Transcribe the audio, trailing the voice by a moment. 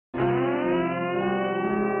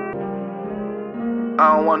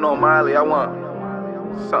I don't want no Miley, I want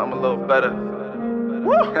something a little better.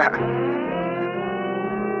 Woo!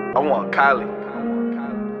 I want Kylie.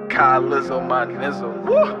 Lizzo, my nizzle.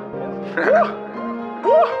 Woo!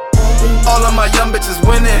 Woo! All of my young bitches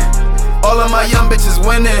winning. All of my young bitches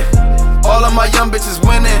winning. All of my young bitches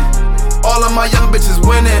winning. All of my young bitches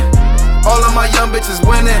winning. All of my young bitches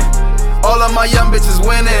winning. All of my young bitches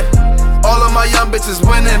winning. All of my young bitches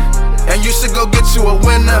winning. And you should go get you a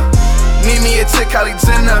winner. Need me a chick, Kylie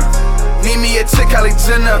Jenner. Need me a chick, Kylie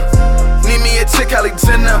Jenner. Need me a chick, Kylie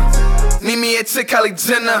Jenner. Need me a chick, Kylie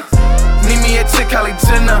Jenner. Need me a chick, Kylie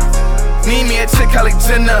Jenner. Need me a chick, Kylie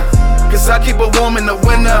Jenner. Cause I keep it warm in the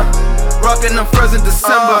winter. Rockin' them furs in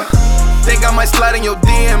December. Think I might slide in your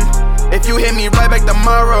DM if you hit me right back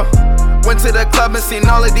tomorrow. Went to the club and seen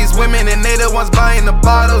all of these women, and they the ones buying the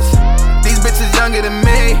bottles. These bitches younger than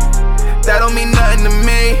me, that don't mean nothing to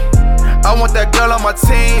me. I want that girl on my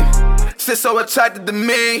team, she's so attracted to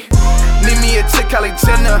me. Need me a chick, Kylie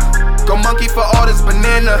Jenner. Go monkey for all this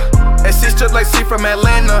banana. And she stripped like she from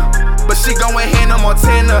Atlanta, but she going hand on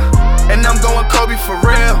Montana. And I'm going Kobe for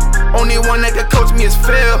real. Only one that can coach me is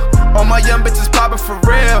Phil. All my young bitches poppin' for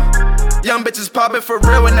real. Young bitches poppin' for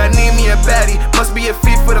real, and I need me a baddie. Must be a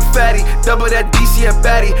fee for the fatty. Double that D, she a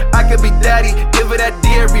baddie. I could be daddy, give her that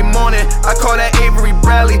D every morning. I call that Avery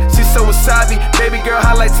Bradley. She so wasabi, baby girl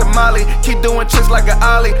hot like tamale. Keep doing tricks like a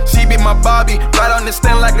Ollie. She be my Bobby, right on the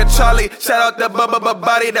stand like a Charlie. Shout out that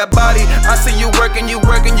body, that body. I see you working, you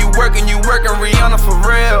working, you working, you working, Rihanna for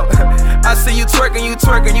real. I see you twerking, you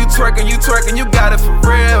twerking, you twerking, you twerking, you got it for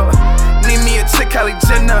real. Need me a chick, Kylie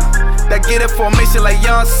Jenner, that get it formation like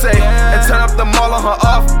Beyonce, and turn up the mall on her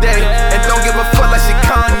off day, and don't give a fuck like she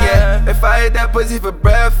Kanye. If I hit that pussy for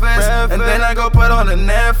breakfast, and then I go put on a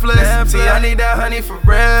Netflix. See, I need that honey for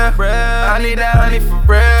real. I need that honey for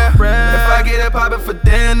real. If I get it poppin' for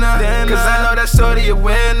dinner, cause I know that shorty a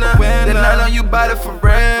winner, then I know you bought it for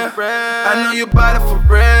real. I know you bought it for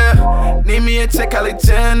real. Need me a chick, Kylie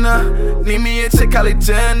Jenner. Need me a chick, Kylie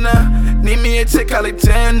Jenner. Need me a chick, Kylie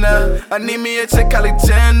Jenner. I need me a chick, Kylie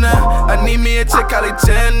Jenner. I need me a chick, Kylie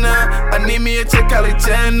Jenner. I need me a chick, Kylie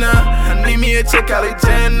Jenner. I need me a chick, Kylie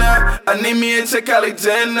Jenner. I need me a chick, Kylie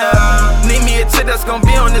Jenner. Need me a chick that's gon'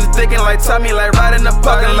 be on this dick and like Tommy, like right in the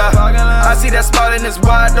parking lot. I see that spot and it's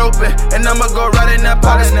wide open, and I'ma go right in that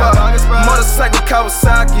pocket spot. Motorcycle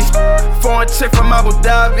Kawasaki, foreign chick from Abu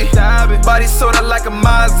Dhabi. Body sorta like a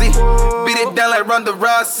Mozzie, beat it down like Ronda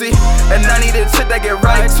Rousey. And I need a chick that get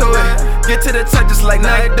right to it, get to the touch just like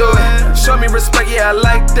Nike do it. Show me respect, yeah I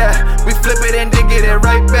like that. We flip it and then get it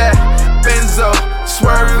right back. Benzo,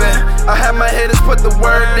 swerving, I have my haters put the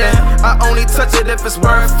word in. I only touch it if it's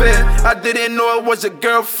worth it. I didn't know it was your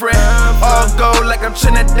girlfriend. All gold like I'm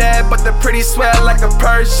Trinidad, but the pretty swag like a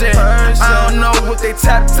Persian. I don't know what they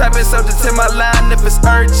tapping, so just hit my line if it's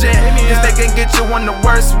urgent. Cause they can get you on the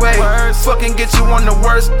worst way, fucking get you on the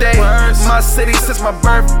worst day. My city since my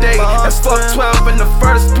birthday, and fuck 12 in the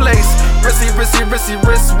first place. Risky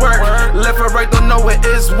wrist work. Left or right, don't know it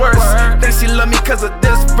is worse. Think she love me cause of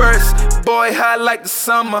this verse. Boy, hot like the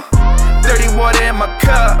summer. Dirty water in my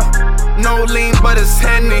cup. No lean, but it's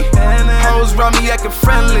Henny. Hoes round me acting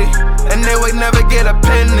friendly, and they would never get a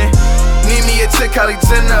penny. Need me a chick, Kylie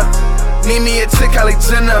Jenner. Need me a chick, Kylie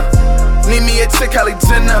Jenner. Need me a chick, Kylie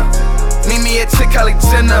Jenner. Need me a chick, Kylie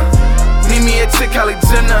Jenner. Need me a chick, Kylie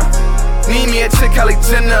Jenner. Need me a chick, Kylie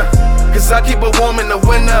Jenner. Cause I keep it warm in the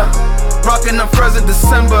winter. Rockin' them furs in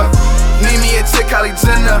December. Need me a chick, Kylie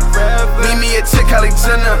Jenner. Need me a chick, Kylie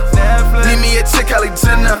Jenner. Need me a chick, Kylie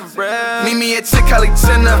Jenner. Need me a chick, Kylie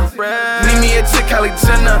Jenner. Need me a chick, Kylie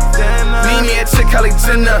Jenner. Need me a chick, Kylie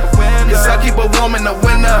Jenner. Cause I keep it warm in the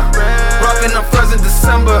winter. Rockin' them furs in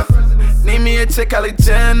December. Need me a chick, Kylie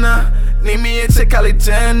Jenner. Need me a chick, Kylie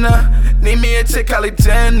Jenner. Need me a chick, Kylie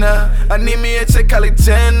Jenner. I need me a chick, Kylie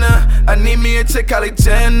Jenner. I need me a chick, Kylie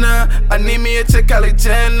Jenner. I need me a chick, Kylie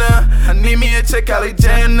Jenner. I need me a chick, Kylie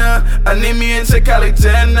Jenner. I need me a chick, Kylie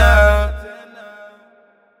Jenner.